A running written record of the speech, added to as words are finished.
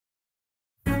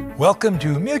Welcome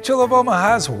to Mutual of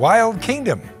Omaha's Wild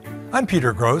Kingdom. I'm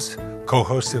Peter Gross,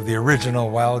 co-host of the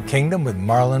original Wild Kingdom with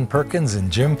Marlin, Perkins,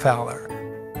 and Jim Fowler.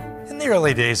 In the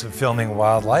early days of filming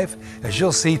wildlife, as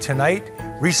you'll see tonight,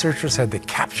 researchers had to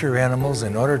capture animals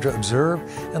in order to observe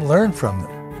and learn from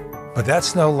them. But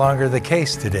that's no longer the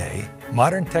case today.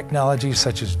 Modern technologies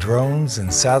such as drones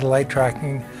and satellite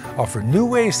tracking offer new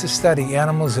ways to study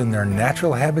animals in their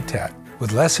natural habitat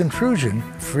with less intrusion,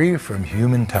 free from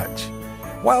human touch.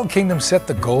 Wild Kingdom set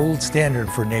the gold standard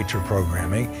for nature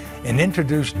programming and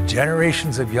introduced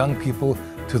generations of young people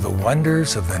to the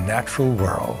wonders of the natural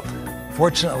world.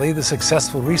 Fortunately, the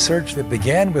successful research that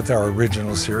began with our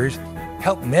original series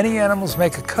helped many animals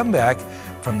make a comeback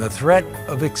from the threat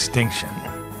of extinction.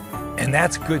 And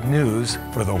that's good news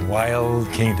for the Wild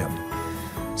Kingdom.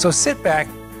 So sit back,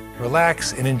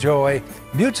 relax, and enjoy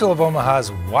Mutual of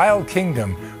Omaha's Wild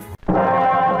Kingdom.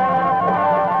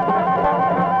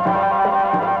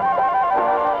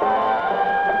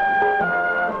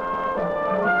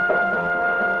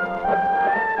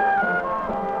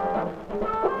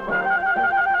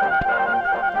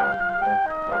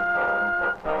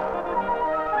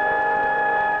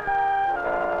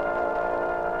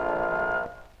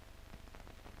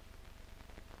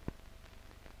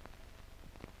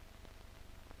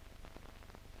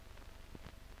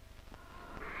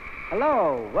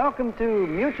 Hello, welcome to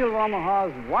Mutual of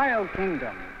Omaha's Wild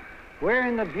Kingdom. We're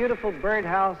in the beautiful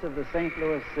birdhouse of the St.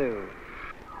 Louis Zoo.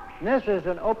 This is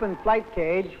an open flight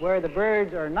cage where the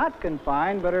birds are not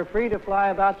confined but are free to fly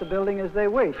about the building as they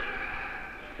wish.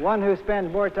 One who spends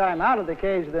more time out of the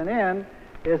cage than in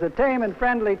is a tame and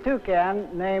friendly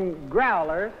toucan named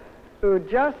Growler, who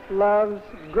just loves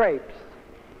grapes.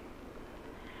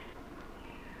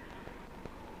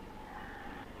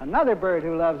 Another bird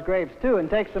who loves grapes, too, and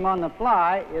takes them on the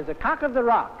fly is a cock of the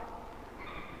rock.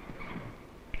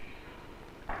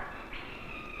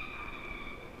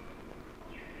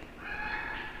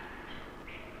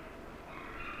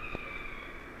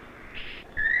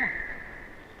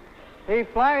 He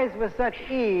flies with such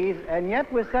ease and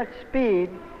yet with such speed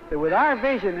that with our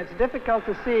vision it's difficult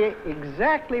to see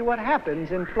exactly what happens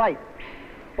in flight.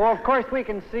 Well, of course, we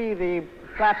can see the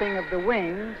flapping of the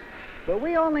wings, but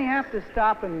we only have to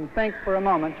stop and think for a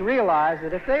moment to realize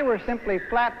that if they were simply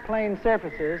flat, plain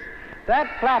surfaces, that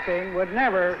flapping would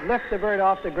never lift the bird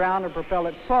off the ground or propel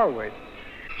it forward.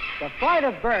 The flight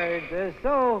of birds is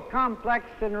so complex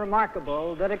and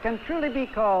remarkable that it can truly be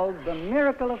called the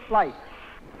miracle of flight.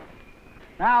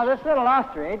 Now, this little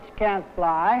ostrich can't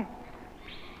fly,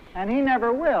 and he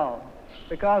never will,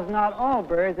 because not all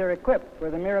birds are equipped for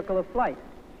the miracle of flight.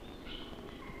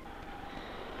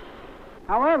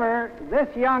 However, this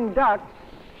young duck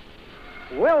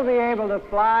will be able to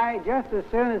fly just as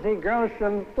soon as he grows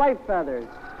some flight feathers.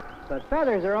 But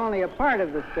feathers are only a part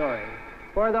of the story.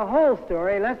 For the whole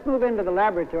story, let's move into the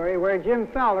laboratory where Jim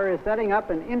Fowler is setting up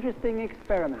an interesting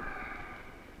experiment.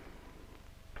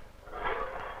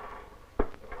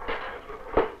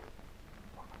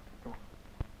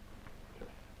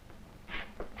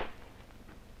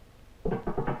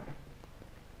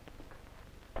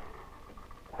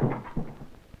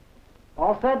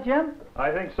 All set, Jim?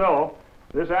 I think so.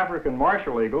 This African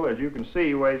martial eagle, as you can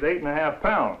see, weighs 8.5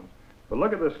 pounds. But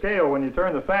look at the scale when you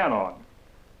turn the fan on.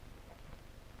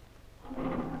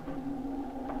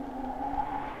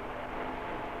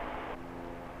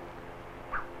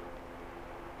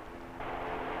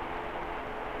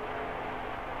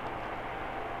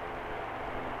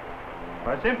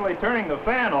 By simply turning the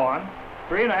fan on,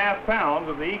 3.5 pounds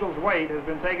of the eagle's weight has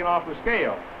been taken off the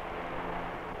scale.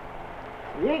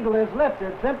 The eagle is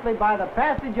lifted simply by the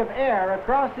passage of air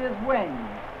across his wings.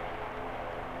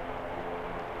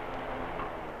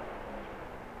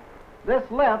 This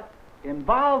lift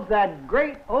involves that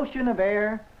great ocean of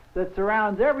air that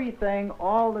surrounds everything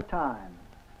all the time.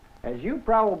 As you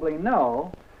probably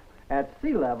know, at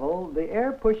sea level, the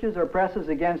air pushes or presses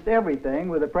against everything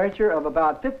with a pressure of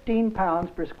about 15 pounds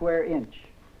per square inch.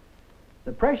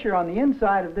 The pressure on the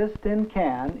inside of this tin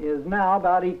can is now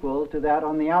about equal to that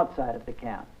on the outside of the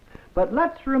can. But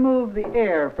let's remove the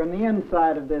air from the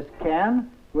inside of this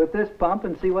can with this pump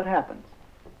and see what happens.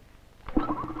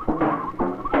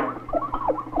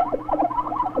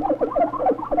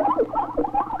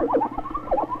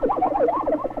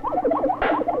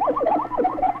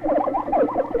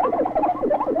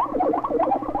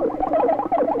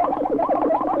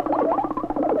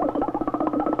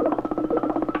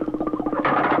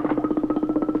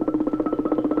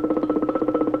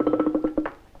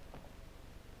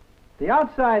 The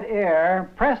outside air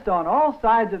pressed on all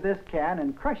sides of this can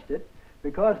and crushed it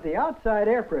because the outside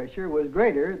air pressure was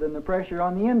greater than the pressure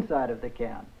on the inside of the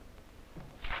can.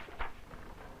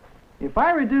 If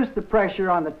I reduce the pressure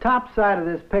on the top side of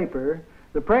this paper,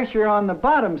 the pressure on the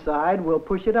bottom side will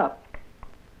push it up.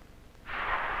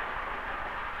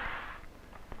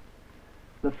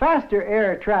 The faster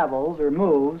air travels or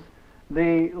moves,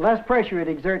 the less pressure it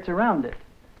exerts around it.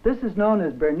 This is known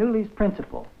as Bernoulli's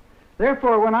principle.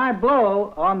 Therefore, when I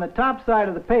blow on the top side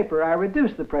of the paper, I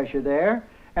reduce the pressure there,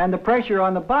 and the pressure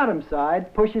on the bottom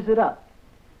side pushes it up.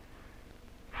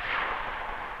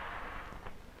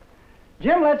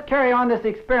 Jim, let's carry on this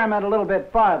experiment a little bit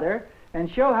farther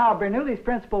and show how Bernoulli's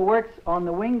principle works on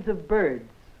the wings of birds.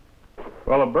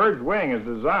 Well, a bird's wing is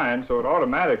designed so it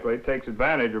automatically takes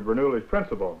advantage of Bernoulli's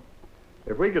principle.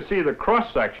 If we could see the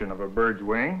cross-section of a bird's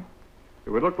wing,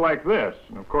 it would look like this.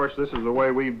 And of course, this is the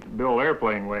way we build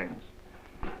airplane wings.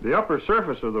 The upper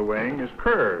surface of the wing is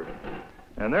curved,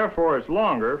 and therefore it's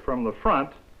longer from the front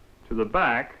to the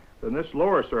back than this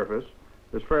lower surface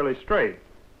is fairly straight.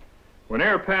 When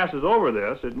air passes over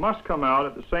this, it must come out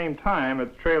at the same time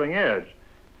at the trailing edge.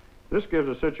 This gives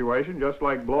a situation just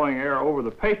like blowing air over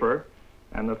the paper,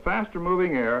 and the faster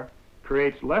moving air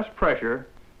creates less pressure,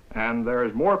 and there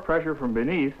is more pressure from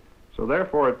beneath, so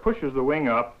therefore it pushes the wing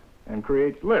up and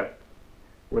creates lift.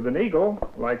 With an eagle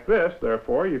like this,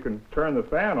 therefore, you can turn the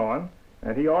fan on,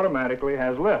 and he automatically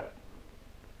has lift.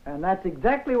 And that's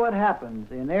exactly what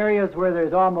happens in areas where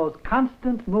there's almost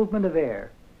constant movement of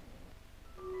air.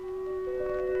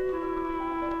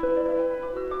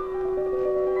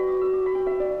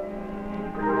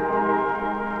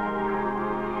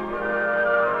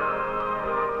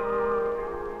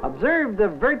 Observe the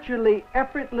virtually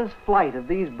effortless flight of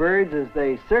these birds as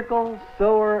they circle,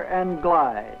 soar, and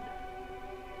glide.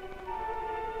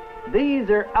 These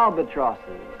are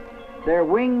albatrosses. Their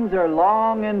wings are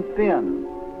long and thin,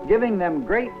 giving them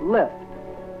great lift.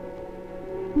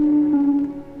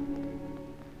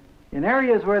 In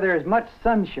areas where there is much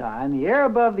sunshine, the air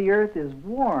above the earth is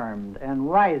warmed and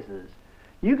rises.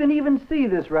 You can even see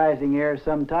this rising air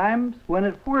sometimes when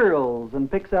it whirls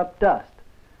and picks up dust.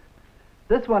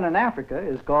 This one in Africa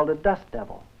is called a dust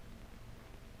devil.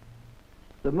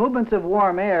 The movements of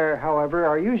warm air, however,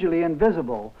 are usually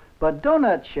invisible, but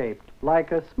donut-shaped,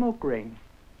 like a smoke ring.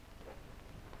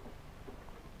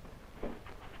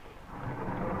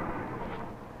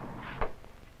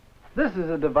 This is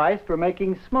a device for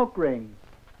making smoke rings.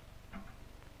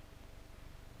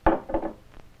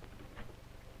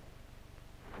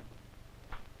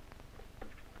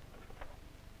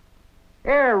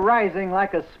 Air rising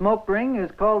like a smoke ring is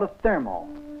called a thermal.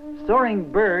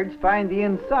 Soaring birds find the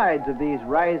insides of these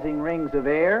rising rings of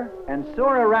air and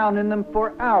soar around in them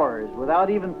for hours without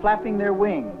even flapping their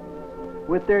wings.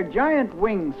 With their giant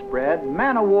wings spread,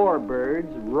 man-o'-war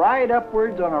birds ride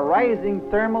upwards on a rising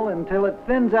thermal until it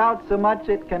thins out so much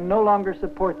it can no longer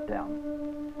support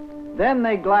them. Then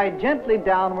they glide gently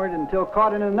downward until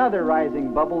caught in another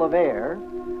rising bubble of air,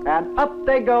 and up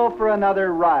they go for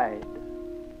another ride.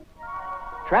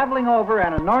 Traveling over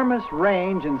an enormous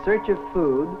range in search of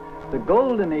food, the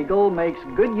golden eagle makes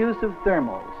good use of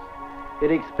thermals.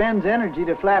 It expends energy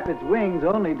to flap its wings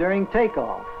only during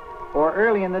takeoff, or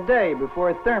early in the day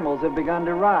before thermals have begun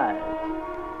to rise,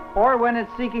 or when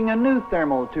it's seeking a new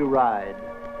thermal to ride.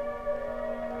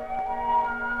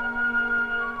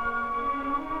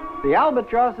 The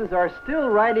albatrosses are still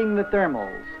riding the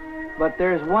thermals, but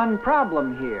there's one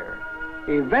problem here.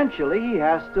 Eventually he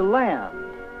has to land.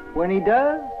 When he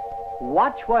does,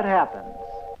 watch what happens.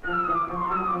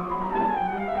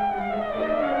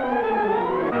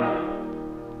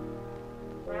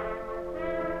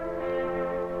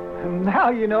 Now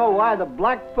you know why the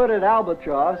black-footed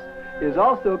albatross is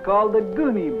also called the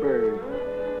goonie bird.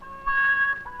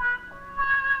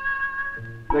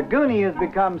 The goonie has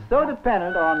become so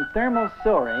dependent on thermal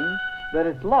soaring that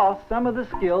it's lost some of the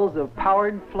skills of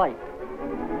powered flight.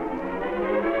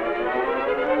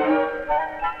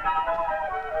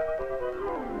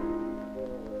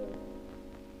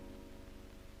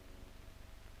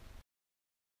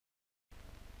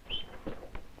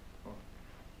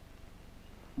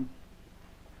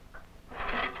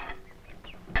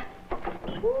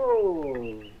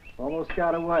 Whoa, almost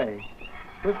got away.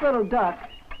 This little duck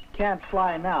can't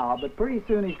fly now, but pretty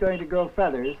soon he's going to grow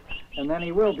feathers, and then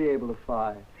he will be able to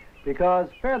fly, because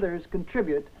feathers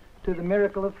contribute to the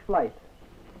miracle of flight.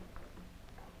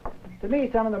 To me,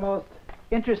 some of the most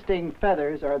interesting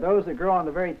feathers are those that grow on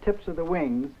the very tips of the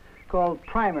wings, called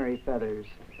primary feathers.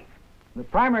 The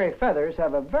primary feathers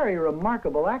have a very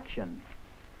remarkable action.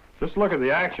 Just look at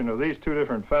the action of these two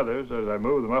different feathers as I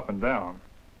move them up and down.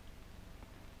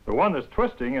 The one that's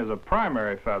twisting is a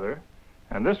primary feather,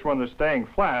 and this one that's staying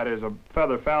flat is a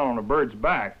feather found on a bird's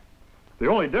back. The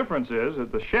only difference is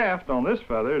that the shaft on this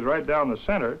feather is right down the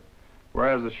center,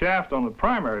 whereas the shaft on the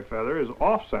primary feather is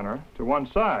off-center to one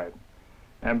side.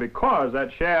 And because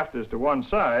that shaft is to one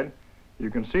side,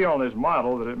 you can see on this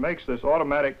model that it makes this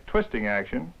automatic twisting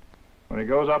action when it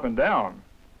goes up and down.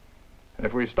 And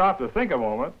if we stop to think a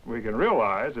moment, we can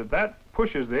realize that that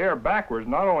pushes the air backwards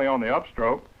not only on the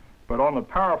upstroke, but on the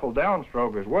powerful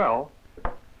downstroke as well.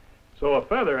 So a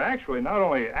feather actually not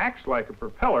only acts like a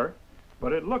propeller,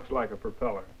 but it looks like a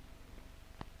propeller.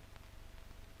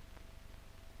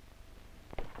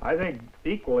 I think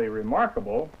equally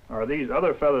remarkable are these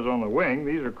other feathers on the wing.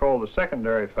 These are called the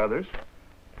secondary feathers,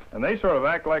 and they sort of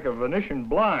act like a Venetian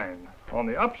blind. On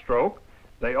the upstroke,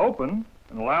 they open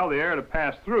and allow the air to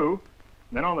pass through.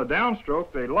 Then on the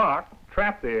downstroke, they lock,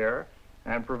 trap the air,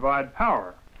 and provide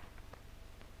power.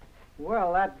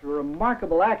 Well, that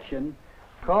remarkable action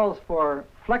calls for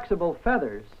flexible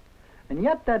feathers. And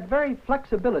yet that very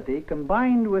flexibility,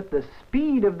 combined with the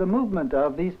speed of the movement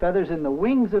of these feathers in the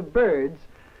wings of birds,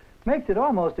 makes it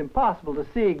almost impossible to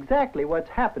see exactly what's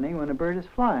happening when a bird is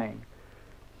flying.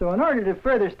 So in order to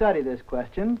further study this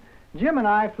question, Jim and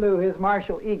I flew his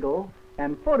Marshall Eagle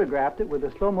and photographed it with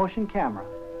a slow-motion camera.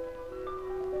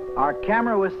 Our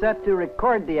camera was set to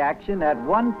record the action at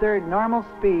 1/3 normal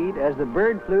speed as the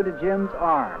bird flew to Jim's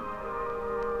arm.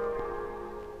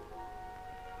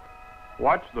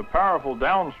 Watch the powerful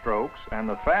downstrokes and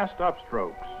the fast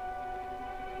upstrokes.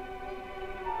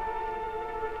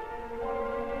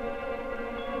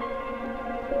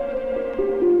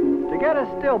 To get a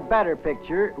still better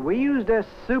picture, we used a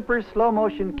super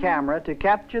slow-motion camera to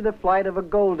capture the flight of a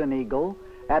golden eagle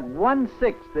at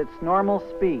 1/6 its normal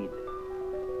speed.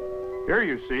 Here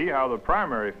you see how the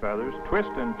primary feathers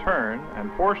twist and turn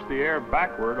and force the air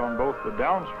backward on both the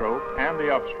downstroke and the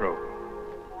upstroke.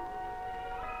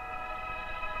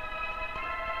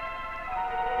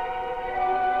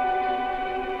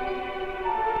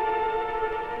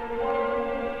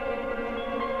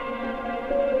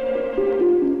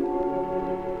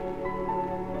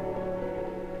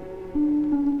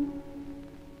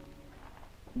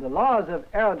 The laws of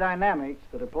aerodynamics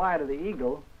that apply to the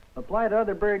eagle apply to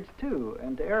other birds too,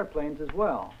 and to airplanes as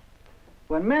well.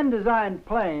 When men design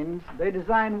planes, they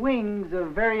design wings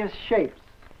of various shapes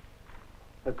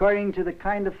according to the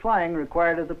kind of flying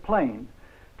required of the plane,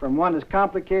 from one as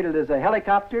complicated as a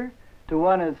helicopter to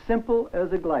one as simple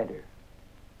as a glider.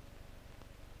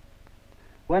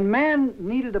 When man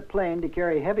needed a plane to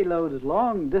carry heavy loads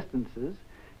long distances,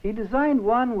 he designed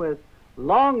one with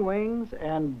long wings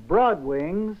and broad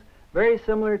wings, very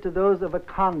similar to those of a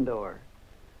condor.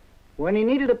 When he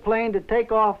needed a plane to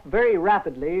take off very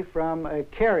rapidly from a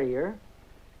carrier,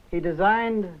 he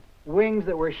designed wings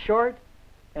that were short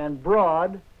and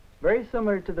broad, very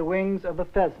similar to the wings of a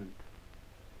pheasant.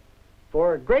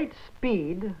 For great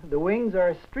speed, the wings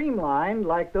are streamlined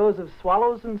like those of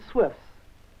swallows and swifts.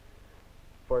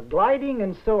 For gliding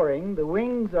and soaring, the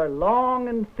wings are long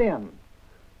and thin,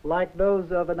 like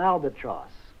those of an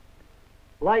albatross.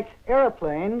 Like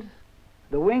airplanes,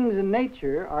 the wings in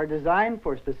nature are designed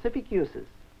for specific uses.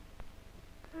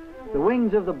 The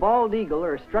wings of the bald eagle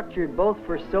are structured both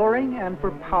for soaring and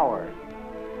for power.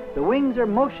 The wings are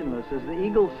motionless as the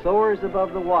eagle soars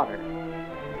above the water.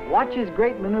 Watch his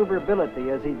great maneuverability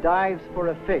as he dives for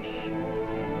a fish.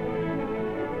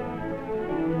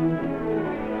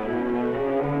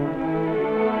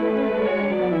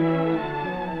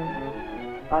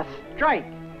 A strike,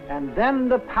 and then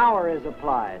the power is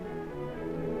applied.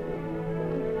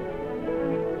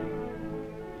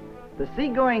 The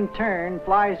seagoing tern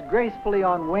flies gracefully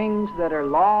on wings that are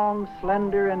long,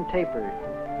 slender, and tapered.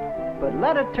 But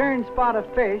let a tern spot a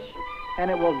fish,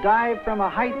 and it will dive from a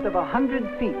height of 100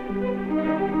 feet.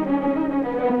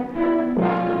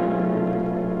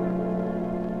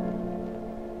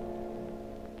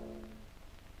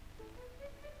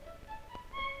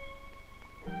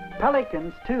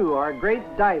 Pelicans, too, are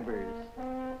great divers.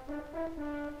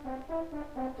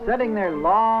 Setting their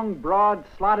long, broad,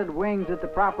 slotted wings at the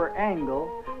proper angle,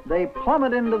 they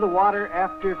plummet into the water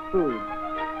after food.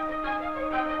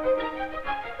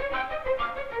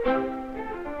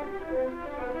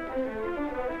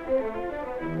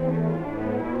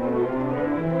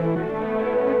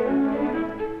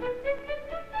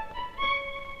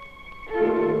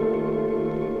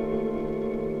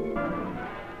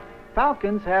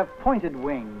 Falcons have pointed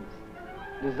wings,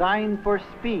 designed for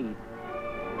speed.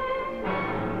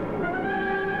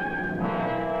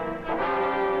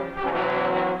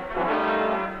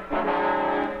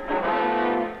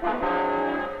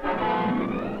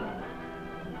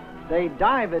 They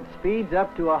dive at speeds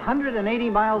up to 180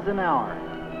 miles an hour.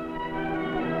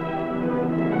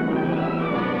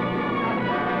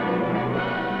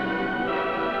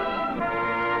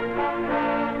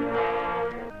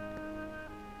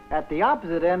 the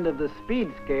opposite end of the speed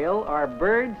scale are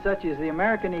birds such as the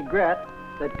American egret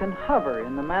that can hover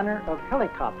in the manner of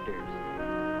helicopters.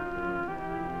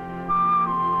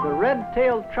 The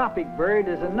red-tailed tropic bird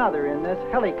is another in this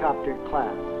helicopter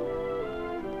class.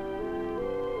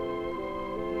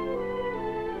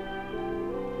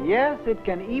 Yes, it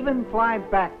can even fly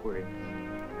backwards.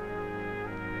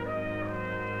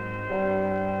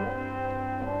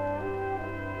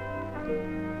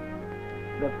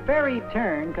 The fairy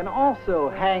tern can also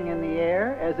hang in the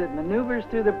air as it maneuvers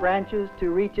through the branches to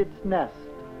reach its nest.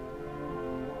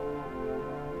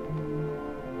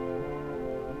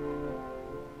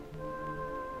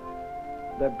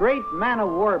 The great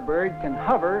man-o'-war bird can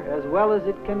hover as well as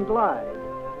it can glide.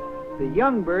 The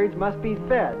young birds must be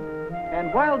fed,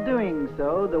 and while doing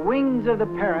so, the wings of the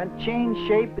parent change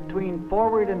shape between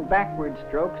forward and backward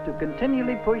strokes to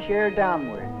continually push air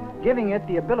downward, giving it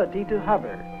the ability to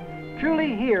hover.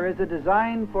 Truly, here is a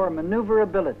design for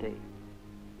maneuverability.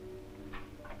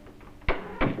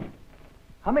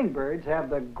 Hummingbirds have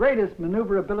the greatest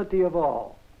maneuverability of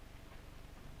all.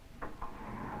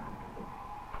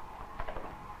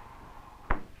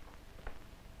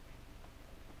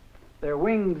 Their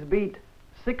wings beat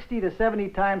 60 to 70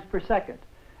 times per second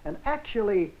and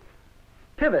actually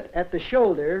pivot at the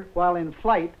shoulder while in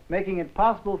flight, making it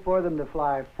possible for them to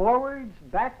fly forwards,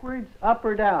 backwards, up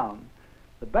or down.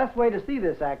 The best way to see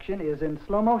this action is in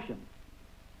slow motion.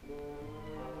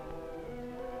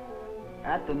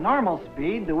 At the normal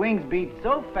speed, the wings beat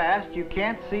so fast you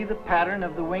can't see the pattern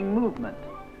of the wing movement.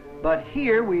 But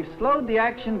here we've slowed the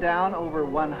action down over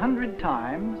 100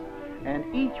 times,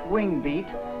 and each wing beat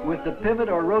with the pivot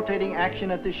or rotating action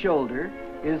at the shoulder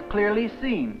is clearly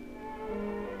seen.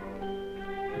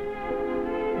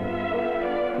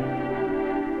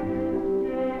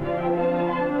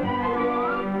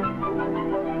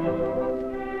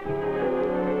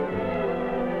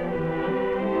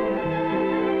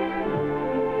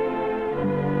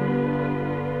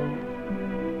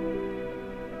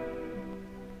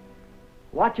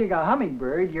 Watching a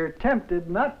hummingbird, you're tempted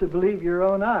not to believe your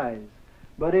own eyes.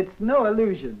 But it's no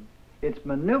illusion. Its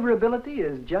maneuverability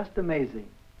is just amazing.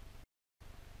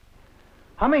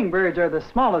 Hummingbirds are the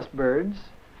smallest birds.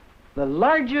 The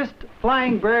largest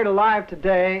flying bird alive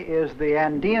today is the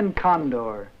Andean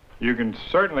condor. You can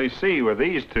certainly see with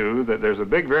these two that there's a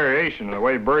big variation in the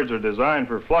way birds are designed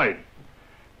for flight.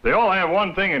 They all have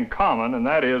one thing in common, and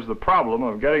that is the problem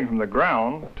of getting from the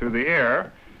ground to the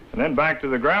air and then back to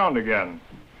the ground again.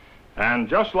 And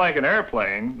just like an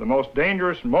airplane, the most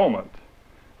dangerous moment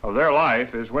of their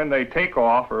life is when they take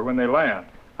off or when they land.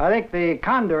 I think the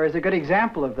condor is a good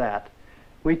example of that.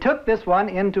 We took this one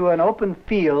into an open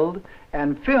field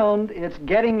and filmed its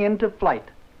getting into flight.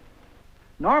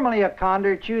 Normally a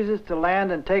condor chooses to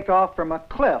land and take off from a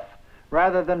cliff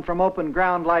rather than from open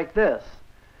ground like this.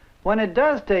 When it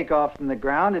does take off from the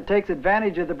ground, it takes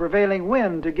advantage of the prevailing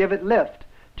wind to give it lift,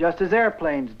 just as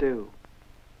airplanes do.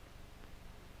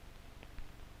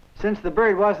 Since the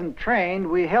bird wasn't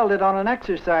trained, we held it on an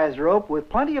exercise rope with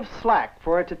plenty of slack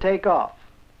for it to take off.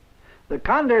 The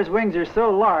condor's wings are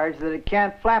so large that it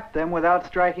can't flap them without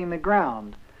striking the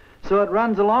ground. So it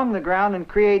runs along the ground and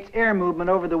creates air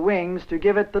movement over the wings to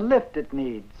give it the lift it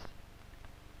needs.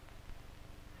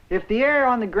 If the air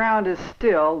on the ground is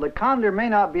still, the condor may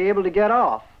not be able to get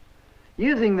off.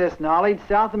 Using this knowledge,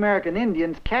 South American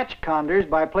Indians catch condors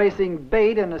by placing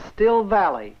bait in a still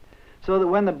valley, so that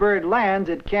when the bird lands,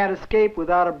 it can't escape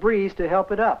without a breeze to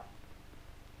help it up.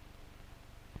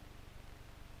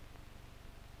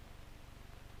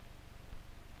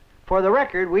 For the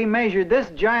record, we measured this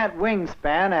giant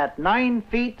wingspan at 9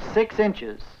 feet 6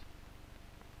 inches.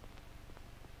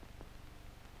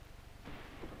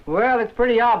 Well, it's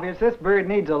pretty obvious this bird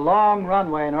needs a long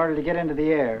runway in order to get into the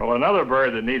air. Well, another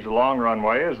bird that needs a long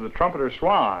runway is the trumpeter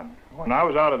swan. When I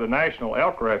was out at the National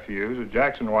Elk Refuge at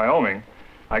Jackson, Wyoming,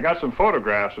 I got some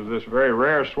photographs of this very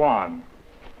rare swan.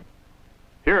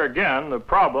 Here again, the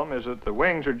problem is that the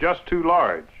wings are just too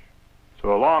large,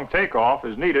 so a long takeoff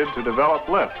is needed to develop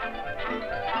lift.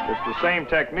 It's the same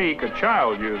technique a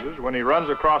child uses when he runs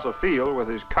across a field with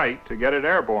his kite to get it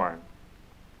airborne.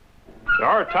 There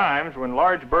are times when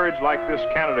large birds like this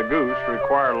Canada goose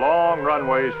require long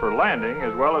runways for landing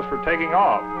as well as for taking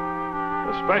off,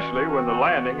 especially when the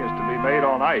landing is to be made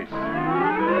on ice.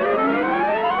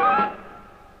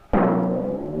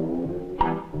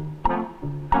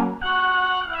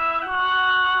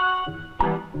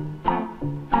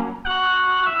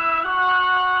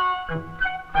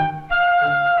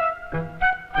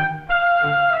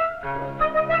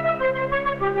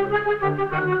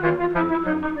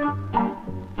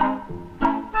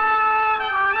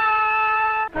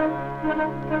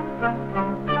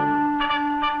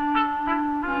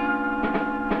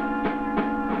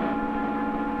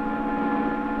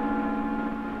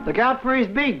 Look out for his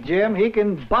beak, Jim. He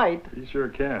can bite. He sure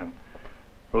can.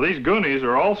 Well, these goonies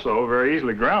are also very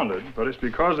easily grounded, but it's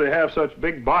because they have such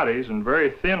big bodies and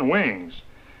very thin wings.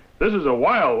 This is a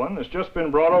wild one that's just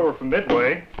been brought over from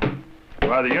Midway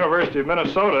by the University of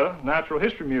Minnesota Natural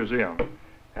History Museum.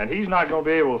 And he's not going to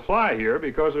be able to fly here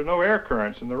because there's no air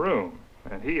currents in the room.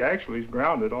 And he actually is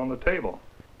grounded on the table.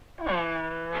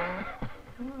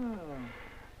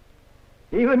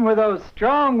 Even with those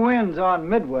strong winds on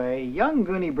Midway, young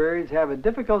goonie birds have a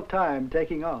difficult time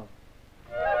taking off.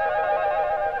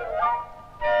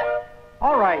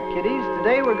 All right, kiddies,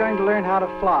 today we're going to learn how to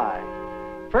fly.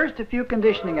 First, a few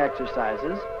conditioning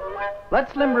exercises.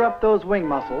 Let's limber up those wing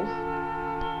muscles.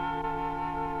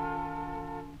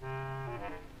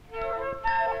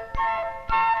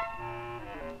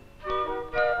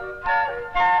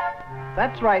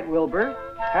 That's right, Wilbur.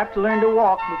 Have to learn to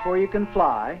walk before you can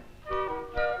fly.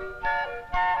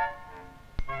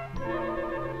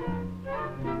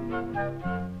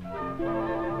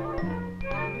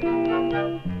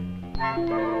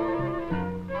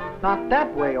 Not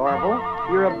that way, Orville.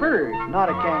 You're a bird, not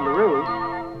a kangaroo.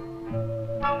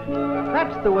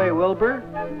 That's the way, Wilbur.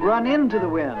 Run into the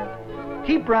wind.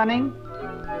 Keep running.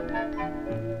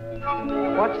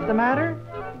 What's the matter?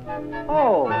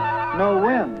 Oh, no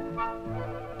wind.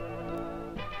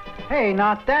 Hey,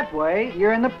 not that way.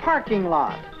 You're in the parking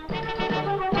lot.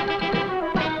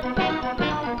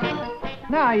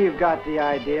 Now you've got the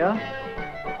idea.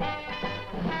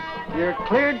 You're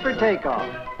cleared for takeoff.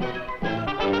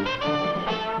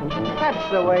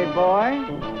 That's the way, boy.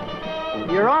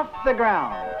 You're off the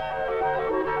ground.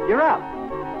 You're up.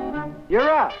 You're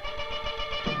up.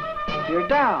 You're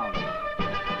down.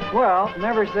 Well,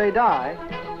 never say die.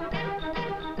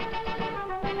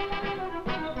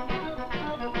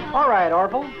 All right,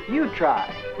 Orville, you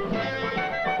try.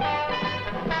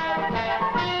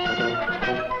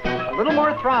 A little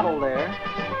more throttle there.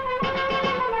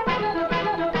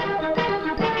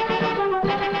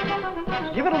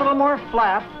 Give it a little more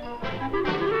flap.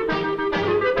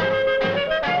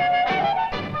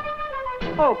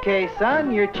 Okay,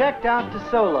 son, you're checked out to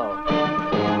solo.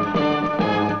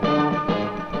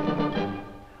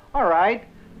 All right,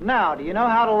 now, do you know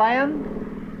how to land?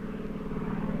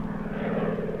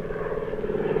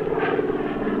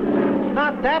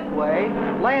 Not that way.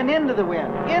 Land into the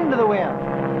wind. Into the wind.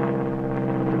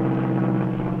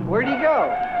 Where'd he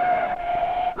go?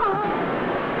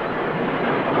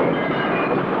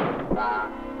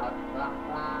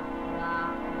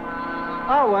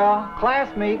 Oh, well,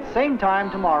 class meet, same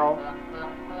time tomorrow.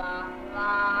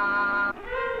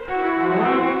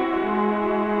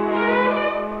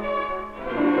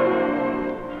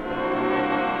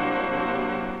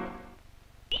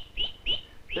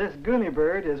 This goonie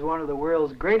bird is one of the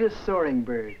world's greatest soaring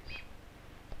birds.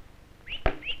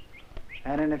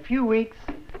 And in a few weeks,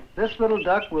 this little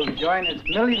duck will join its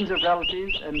millions of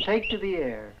relatives and take to the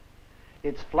air.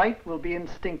 Its flight will be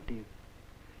instinctive.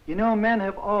 You know, men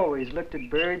have always looked at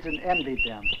birds and envied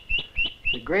them.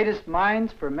 The greatest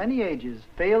minds for many ages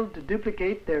failed to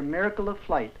duplicate their miracle of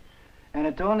flight. And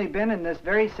it's only been in this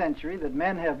very century that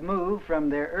men have moved from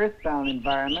their earthbound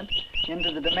environment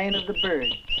into the domain of the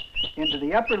birds, into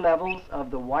the upper levels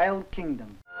of the wild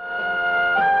kingdom.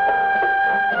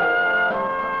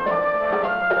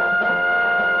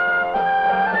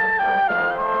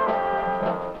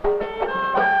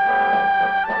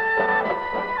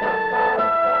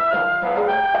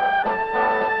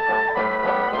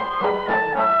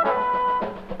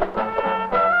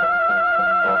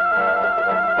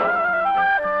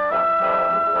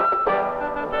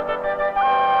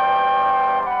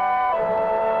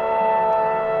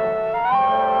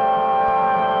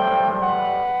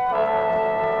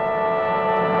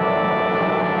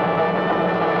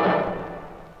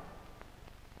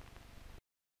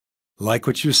 Like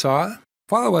what you saw?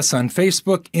 Follow us on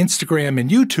Facebook, Instagram, and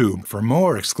YouTube for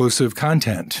more exclusive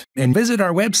content. And visit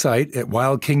our website at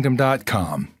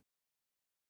wildkingdom.com.